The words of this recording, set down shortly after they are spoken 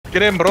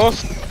Get in,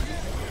 bros.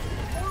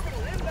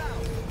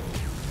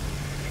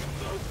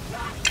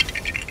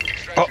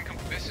 Oh.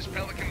 This is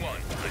Pelican 1.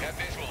 I have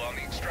visual on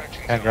the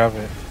extraction Can't zone. grab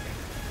it.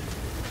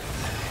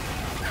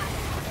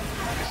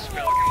 This is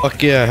Pelican 1.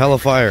 Fuck yeah, hella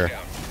fire.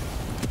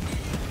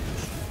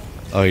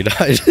 Oh, he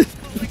died.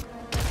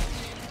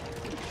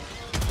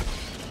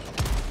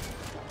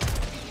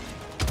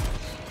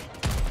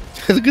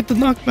 Look at the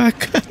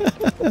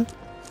knockback.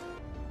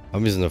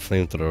 I'm using the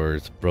flamethrower.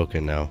 It's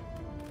broken now.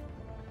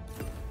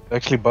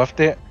 Actually buffed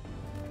it.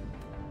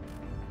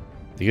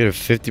 You get a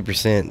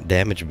 50%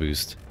 damage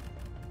boost.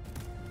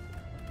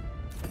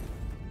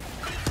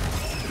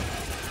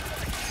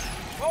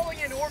 Calling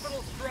in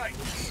orbital strike.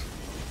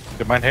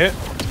 Did mine hit?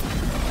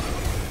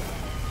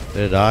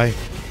 Did it die?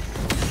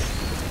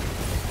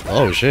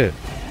 Oh shit.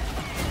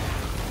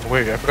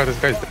 Wait, I forgot this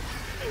guy's dead.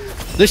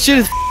 This shit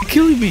is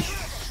killing me.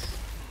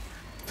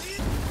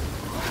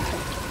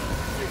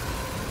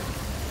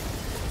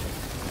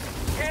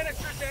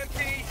 Canister's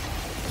empty.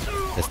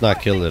 It's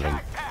not killing him.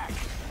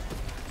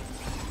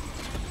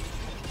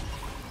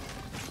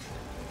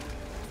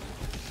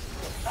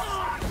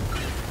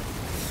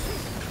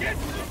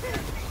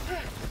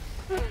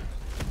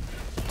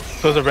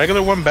 So is the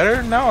regular one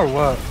better now or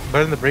what?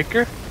 Better than the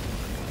breaker?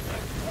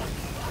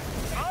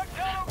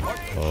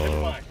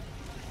 Oh.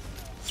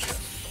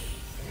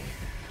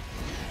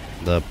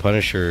 The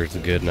Punisher is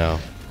good now.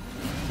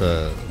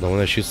 The one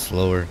that shoots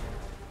slower.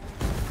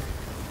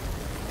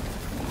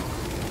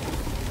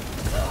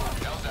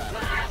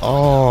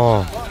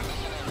 Oh.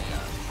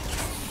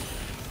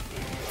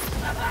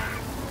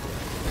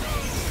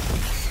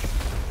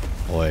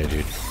 Boy,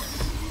 dude.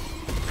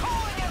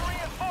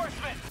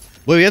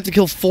 Wait, we have to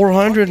kill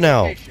 400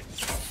 now.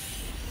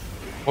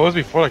 What was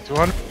before, like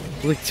 200?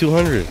 Like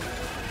 200.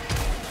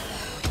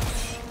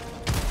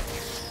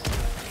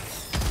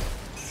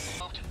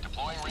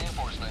 Deploying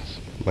reinforcements.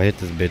 I hit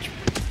this bitch.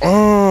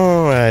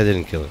 Oh, I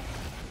didn't kill it.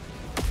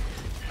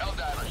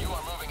 Helldiver, you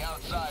are moving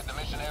outside the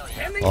mission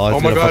area. Oh,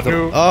 it's my gonna God, fuck up-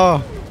 dude.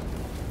 Oh,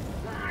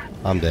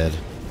 I'm dead.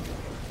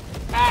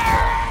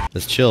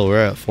 Let's chill.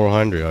 We're at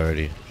 400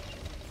 already.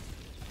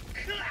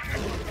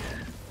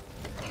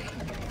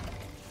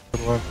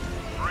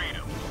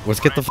 Let's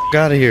get the fuck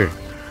out of here.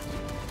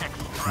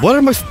 What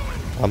am I?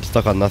 I'm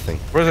stuck on nothing.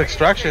 Where's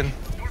extraction?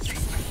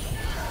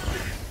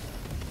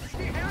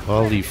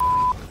 Holy f.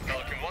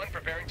 Pelican 1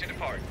 preparing to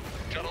depart.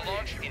 Shuttle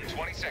launch in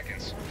 20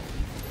 seconds.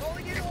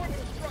 Calling in orbital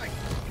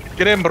strike.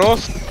 Get in,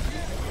 bros.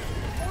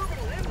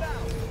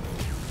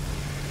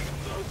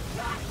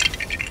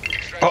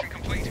 Extraction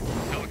complete.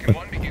 Pelican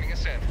 1 beginning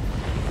ascent.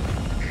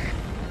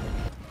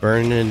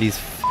 Burning these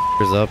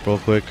f***ers up real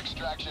quick.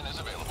 Extraction is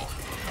available.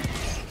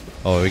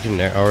 Oh, we can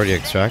already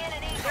extract.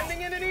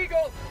 Sending in an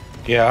eagle.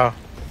 Yeah.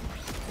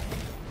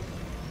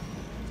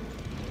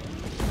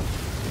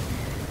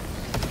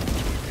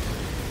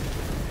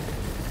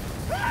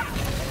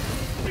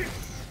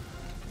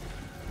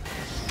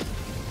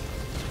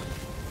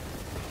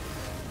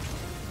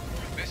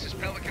 This is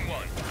Pelican 1.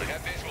 I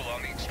have visual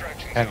on the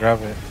extraction Can't zone.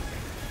 grab it.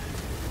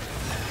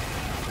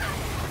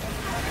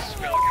 This is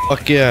Pelican 1.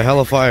 Fuck yeah,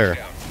 hella fire.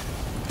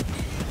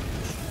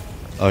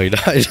 Oh, he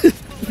died. You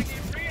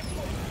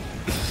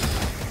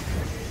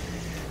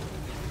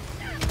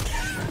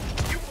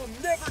will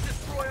never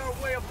destroy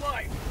our way of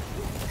life.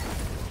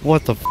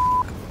 What the f?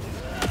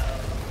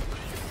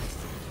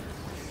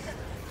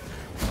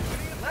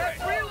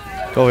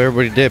 Go,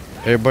 everybody dip.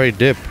 Everybody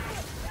dip.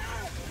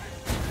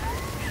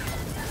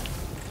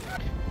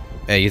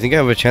 Hey, you think I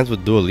have a chance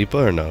with Dua Lipa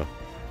or no?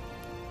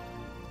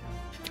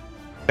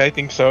 I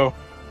think so.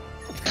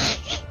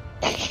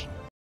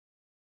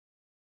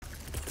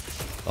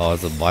 Oh,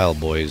 it's the Vile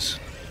Boys.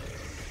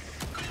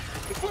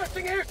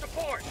 Requesting air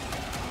support.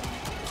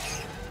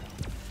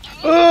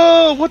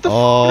 Oh, what the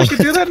Oh. f? You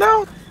can do that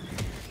now?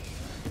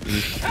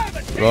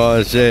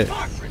 Oh shit.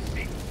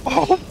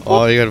 Oh,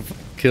 Oh, you got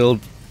killed.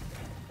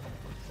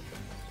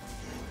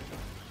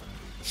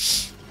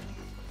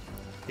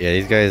 Yeah,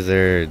 these guys,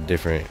 they're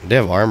different. They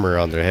have armor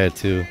on their head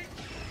too.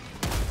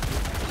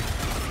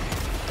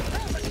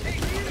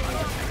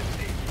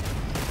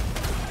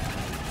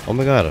 Oh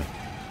my god.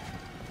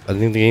 I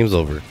think the game's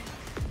over.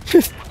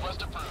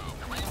 Request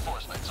approved.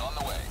 Reinforcements on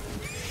the way.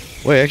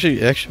 Wait,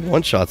 actually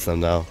one-shots them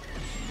now.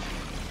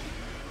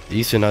 They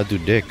used to not do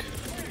dick.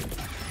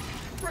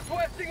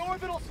 Requesting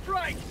orbital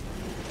strike.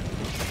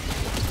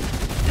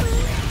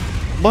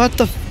 What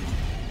the f?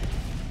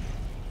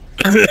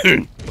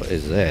 What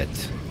is that?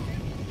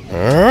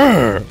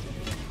 Arrgh.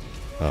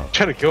 Oh.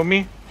 try to kill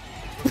me?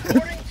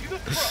 Reporting to the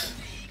front.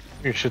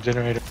 Your shit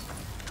generator.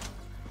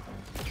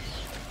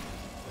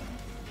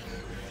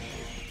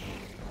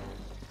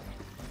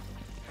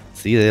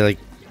 See,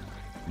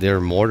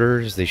 they're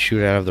mortars, they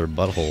shoot out of their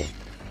butthole.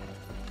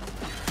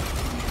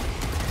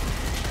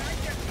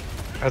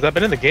 Has that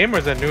been in the game or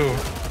is that new?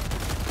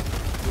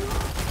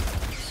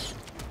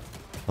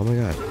 Oh my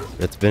god.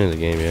 It's been in the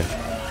game, yeah.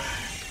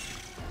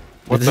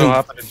 What It the hell doesn't-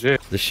 happened to Jay?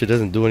 This shit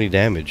doesn't do any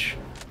damage.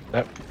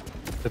 That,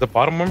 did the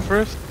bottom one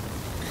first?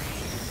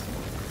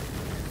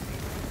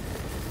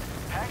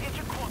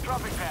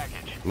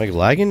 Am I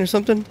lagging or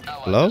something?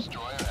 Hello?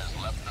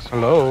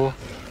 Hello.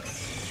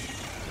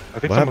 I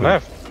think What someone happened?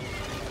 left.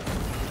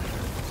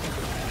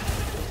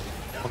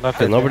 Well, not Yeah,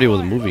 that nobody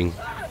was moving.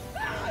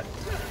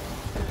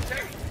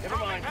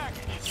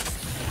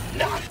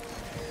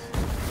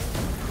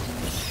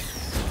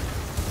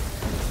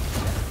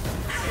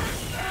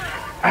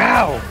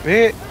 Ow,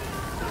 bit.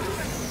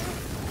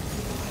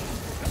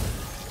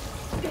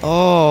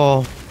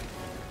 Oh.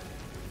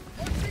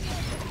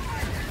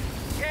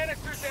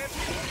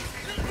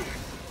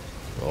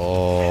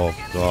 Oh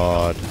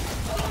God.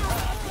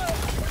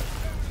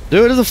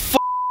 Dude, there's a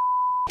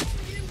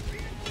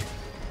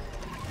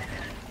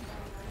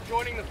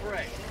Joining the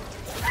fray.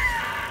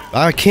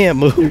 I can't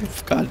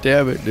move. God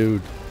damn it,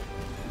 dude.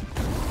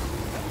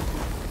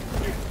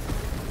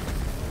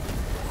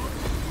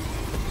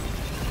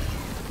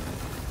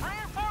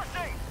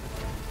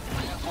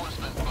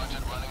 Reinforcement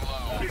budget running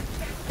low.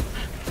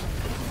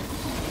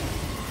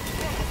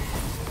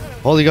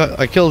 Holy God,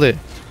 I killed it.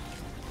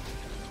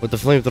 With the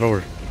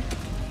flamethrower.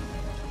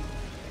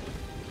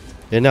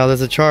 And now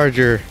there's a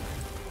charger.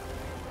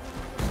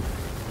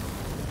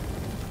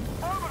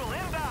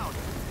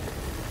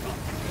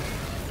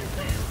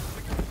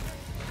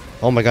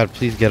 Oh my God,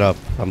 please get up.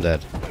 I'm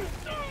dead.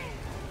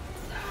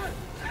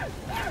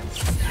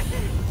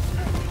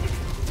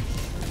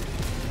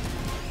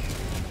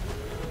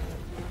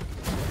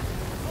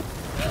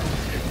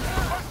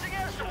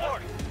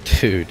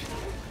 Dude.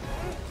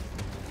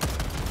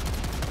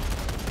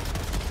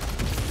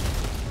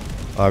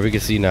 Alright, we can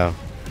see now.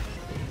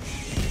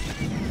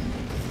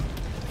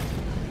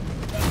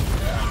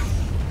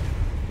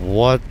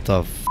 What the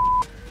f?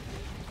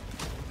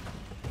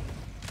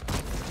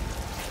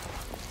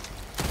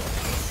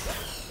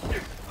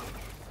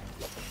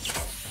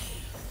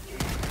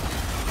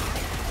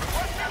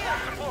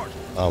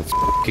 I'm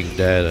f***ing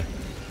dead.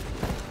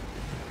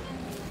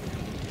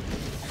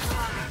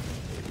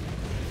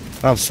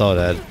 I'm so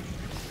dead.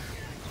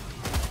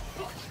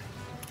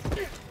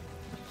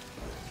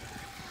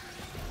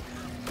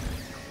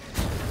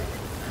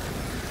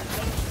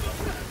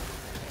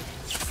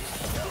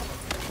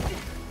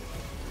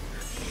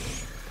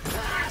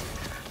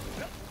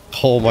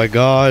 Oh my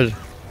God.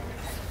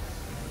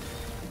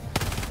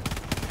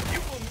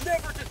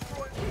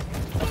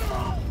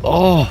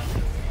 Oh.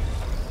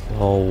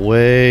 No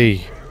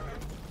way.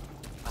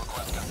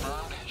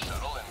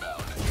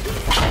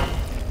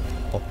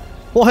 Oh,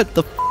 what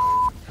the f?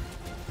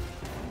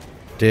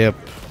 Dip.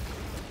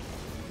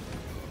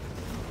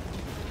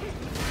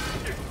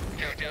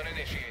 Countdown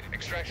initiated.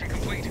 Extraction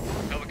complete.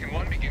 Pelican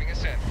 1 beginning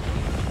ascent.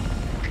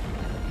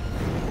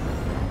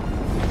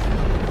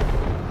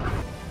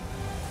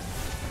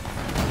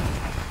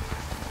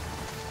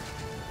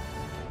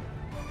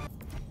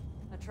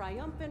 A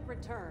triumphant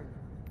return.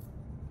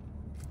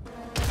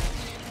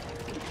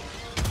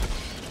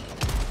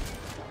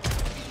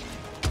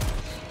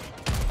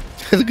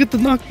 Look at the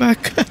knockback.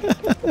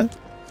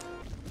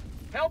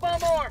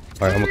 Hellbomb arm.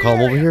 Alright, I'm gonna call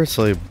him over here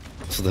so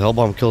the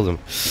hellbomb killed him.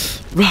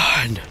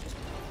 Run!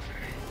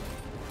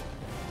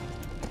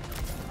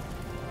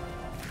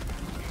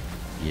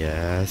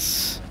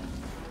 Yes.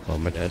 Oh,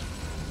 am I dead?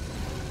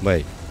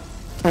 Wait.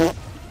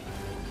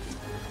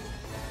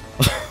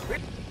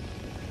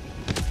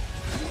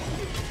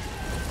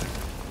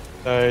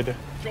 Died.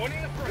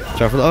 Joining the fray.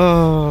 Try for the.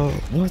 Oh,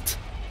 what?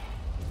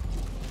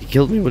 He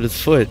killed me with his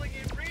foot.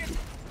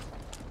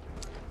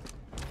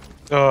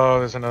 Oh,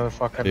 there's another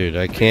fucking. Dude,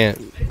 I can't.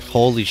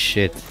 Holy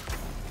shit.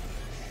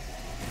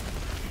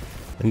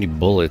 I need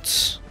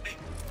bullets.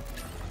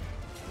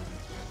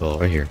 Oh,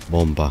 right here.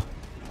 Bomba.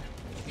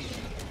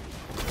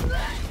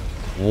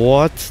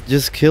 What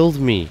just killed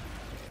me?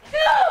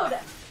 Dude!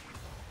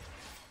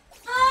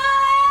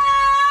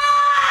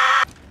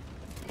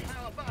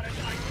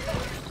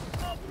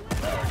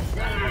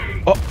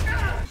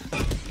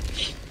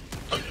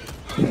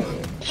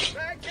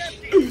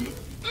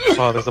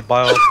 Oh, there's a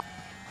bio.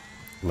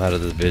 I'm out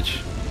of this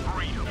bitch.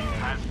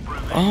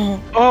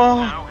 Oh,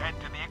 Oh,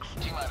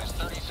 T-minus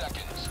 30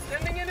 seconds.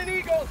 Sending in an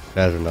eagle.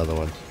 there's another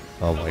one.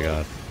 Oh my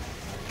God.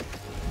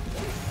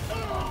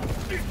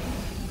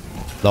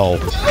 No.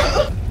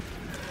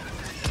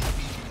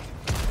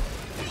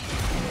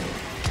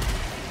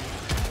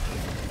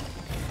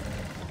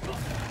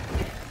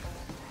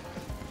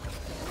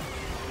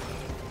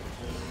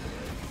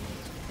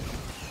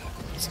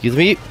 Excuse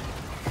me.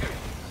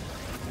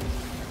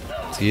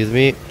 Excuse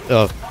me.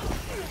 Oh.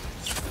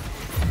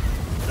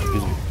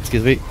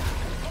 Excuse me.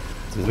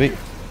 Excuse me.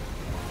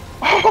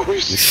 oh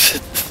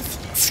shit.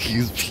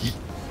 Excuse me.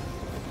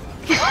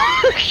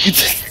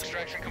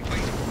 Extraction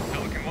complete.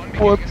 Pelican 1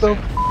 beginning What the?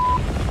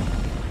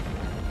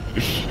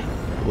 ascent.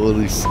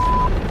 Holy s.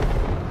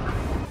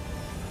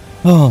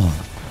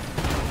 Oh.